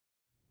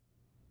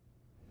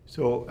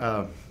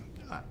So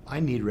I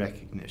need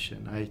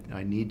recognition.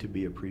 I need to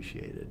be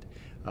appreciated.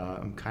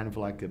 I'm kind of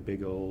like a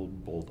big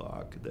old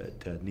bulldog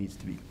that needs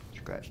to be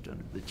scratched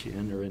under the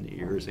chin or in the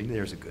ears, and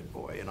there's a good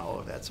boy and all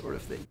of that sort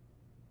of thing.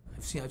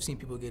 I've seen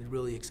people get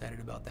really excited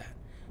about that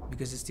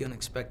because it's the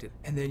unexpected,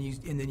 and then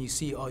you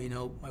see, oh, you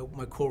know,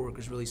 my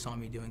coworkers really saw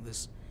me doing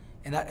this,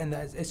 and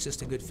it's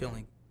just a good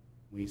feeling.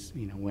 We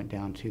went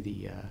down to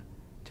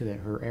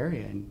her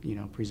area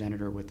and presented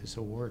her with this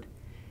award,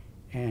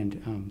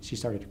 and she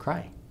started to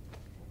cry,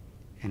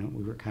 and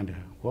we were kind of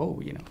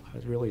whoa, I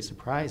was really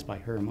surprised by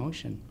her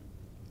emotion.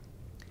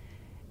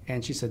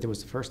 And she said it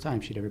was the first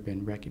time she'd ever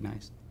been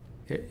recognized.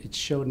 It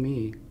showed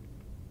me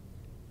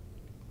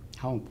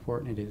how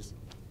important it is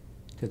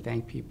to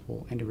thank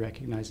people and to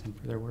recognize them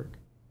for their work.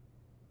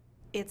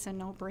 It's a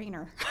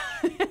no-brainer.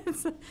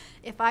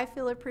 If I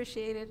feel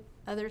appreciated,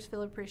 others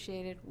feel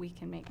appreciated, we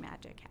can make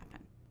magic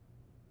happen.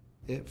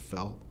 It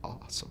felt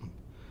awesome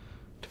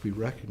to be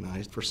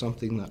recognized for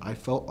something that I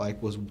felt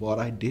like was what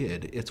I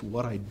did. It's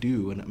what I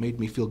do, and it made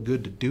me feel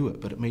good to do it,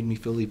 but it made me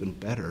feel even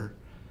better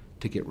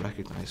to get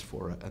recognized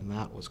for it, and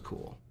that was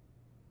cool.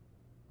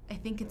 I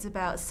think it's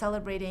about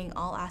celebrating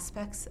all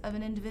aspects of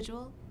an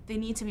individual. They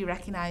need to be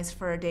recognized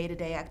for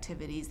day-to-day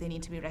activities. They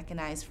need to be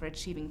recognized for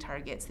achieving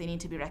targets. They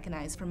need to be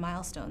recognized for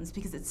milestones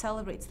because it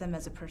celebrates them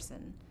as a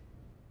person.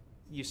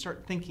 You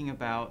start thinking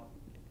about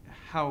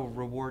how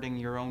rewarding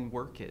your own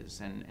work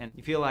is, and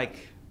you feel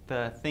like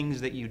the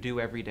things that you do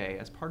every day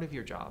as part of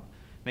your job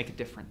make a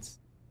difference.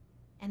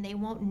 And they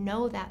won't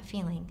know that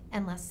feeling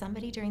unless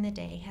somebody during the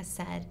day has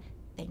said,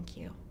 thank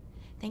you.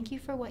 Thank you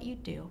for what you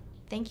do.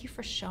 Thank you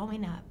for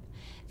showing up.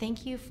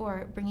 Thank you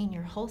for bringing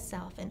your whole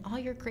self and all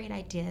your great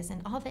ideas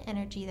and all the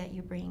energy that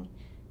you bring.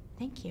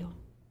 Thank you.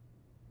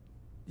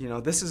 You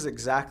know, this is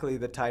exactly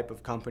the type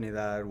of company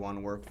that I'd want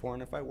to work for,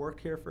 and if I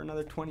worked here for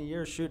another 20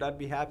 years, shoot, I'd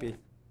be happy.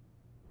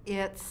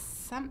 It's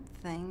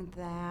something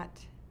that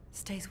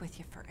stays with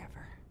you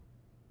forever.